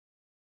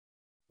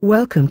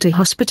Welcome to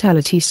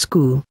Hospitality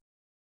School.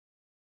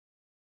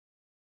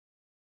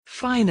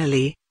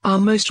 Finally, our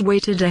most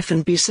weighted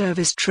F&B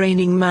service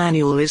training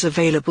manual is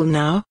available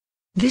now.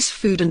 This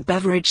food and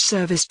beverage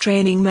service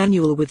training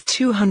manual with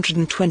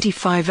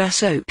 225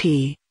 SOP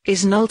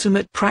is an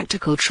ultimate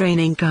practical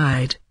training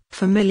guide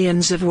for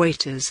millions of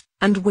waiters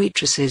and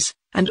waitresses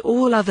and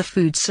all other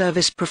food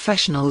service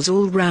professionals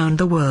all round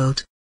the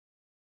world.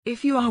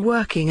 If you are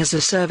working as a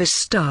service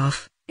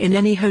staff in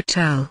any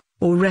hotel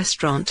or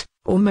restaurant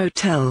or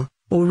motel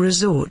or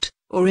resort,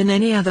 or in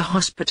any other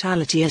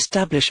hospitality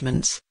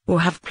establishments, or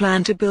have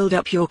planned to build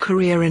up your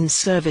career in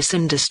service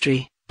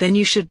industry, then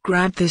you should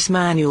grab this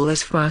manual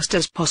as fast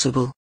as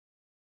possible.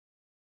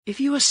 If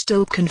you are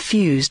still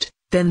confused,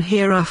 then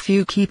here are a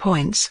few key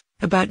points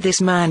about this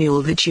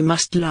manual that you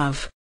must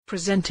love.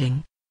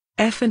 Presenting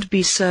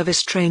F&B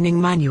Service Training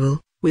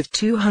Manual with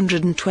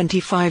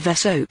 225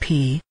 SOP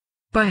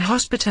by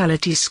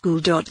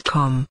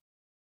hospitalityschool.com.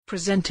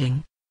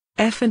 Presenting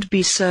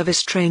F&B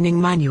Service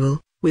Training Manual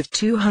with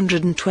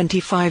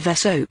 225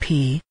 SOP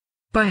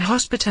by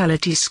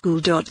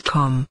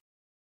hospitalityschool.com.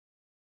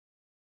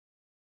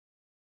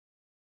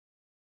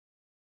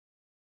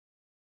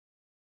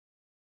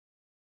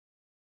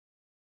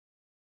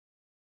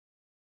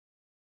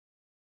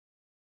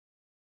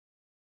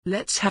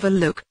 Let's have a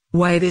look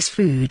why this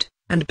food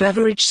and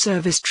beverage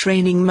service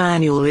training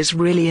manual is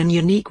really a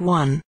unique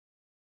one.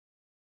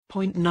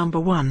 Point number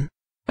 1.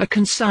 A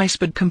concise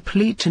but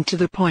complete and to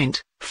the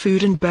point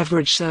food and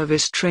beverage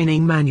service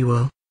training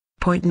manual.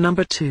 Point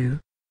number 2.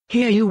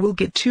 Here you will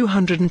get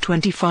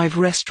 225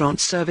 restaurant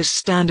service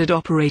standard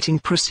operating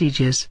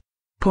procedures.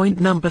 Point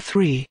number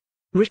 3.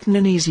 Written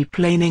in easy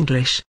plain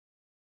English.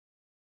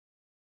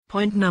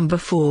 Point number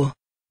 4.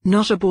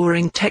 Not a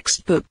boring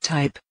textbook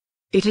type.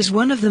 It is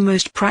one of the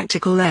most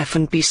practical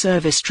F&B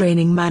service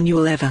training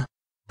manual ever.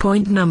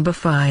 Point number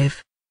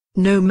 5.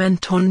 No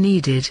mentor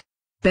needed.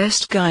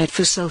 Best guide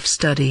for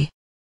self-study.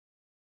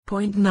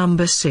 Point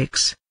number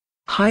 6.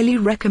 Highly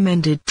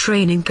recommended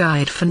training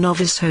guide for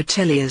novice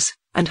hoteliers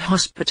and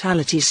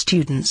hospitality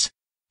students.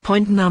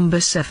 Point number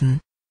 7.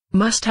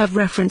 Must-have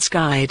reference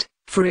guide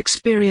for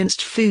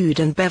experienced food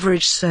and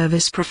beverage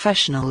service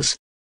professionals.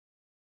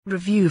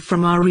 Review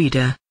from our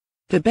reader.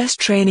 The best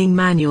training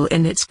manual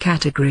in its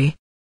category.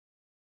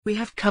 We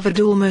have covered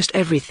almost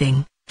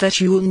everything that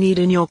you will need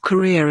in your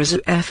career as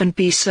a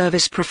F&B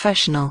service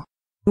professional.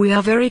 We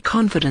are very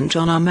confident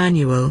on our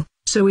manual,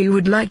 so we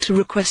would like to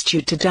request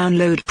you to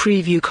download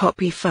preview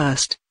copy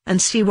first,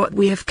 and see what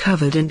we have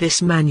covered in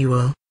this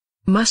manual.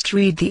 Must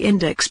read the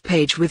index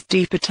page with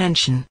deep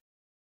attention.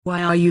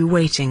 Why are you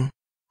waiting?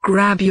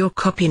 Grab your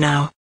copy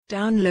now.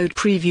 Download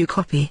preview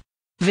copy.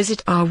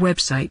 Visit our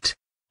website,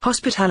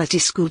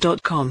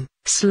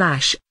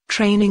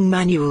 hospitalityschool.com/training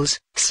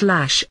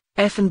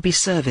manuals/F&B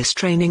service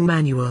training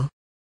manual.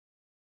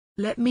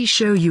 Let me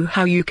show you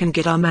how you can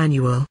get our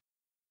manual.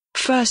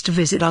 First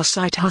visit our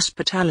site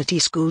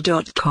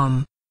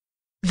hospitalityschool.com.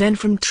 Then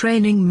from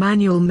Training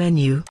Manual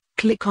menu,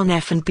 click on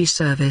F&B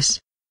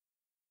Service.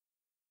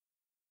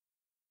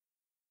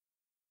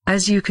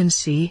 As you can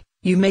see,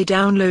 you may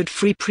download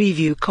free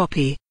preview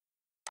copy.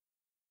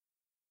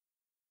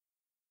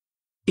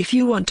 If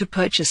you want to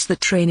purchase the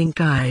training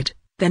guide,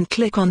 then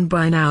click on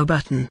Buy Now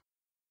button.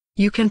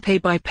 You can pay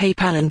by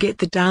PayPal and get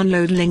the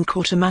download link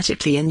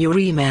automatically in your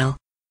email.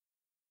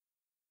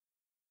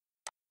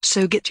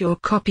 So get your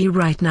copy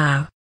right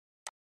now.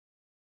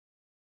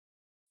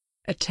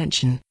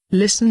 Attention,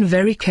 listen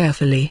very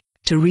carefully.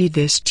 To read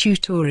this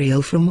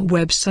tutorial from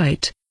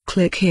website,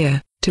 click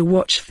here. To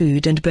watch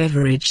food and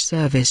beverage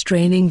service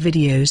training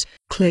videos,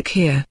 click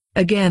here.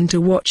 Again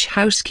to watch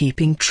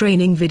housekeeping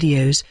training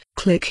videos,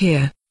 click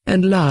here.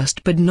 And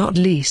last but not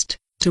least,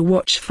 to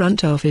watch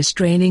front office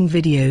training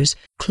videos,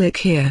 click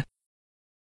here.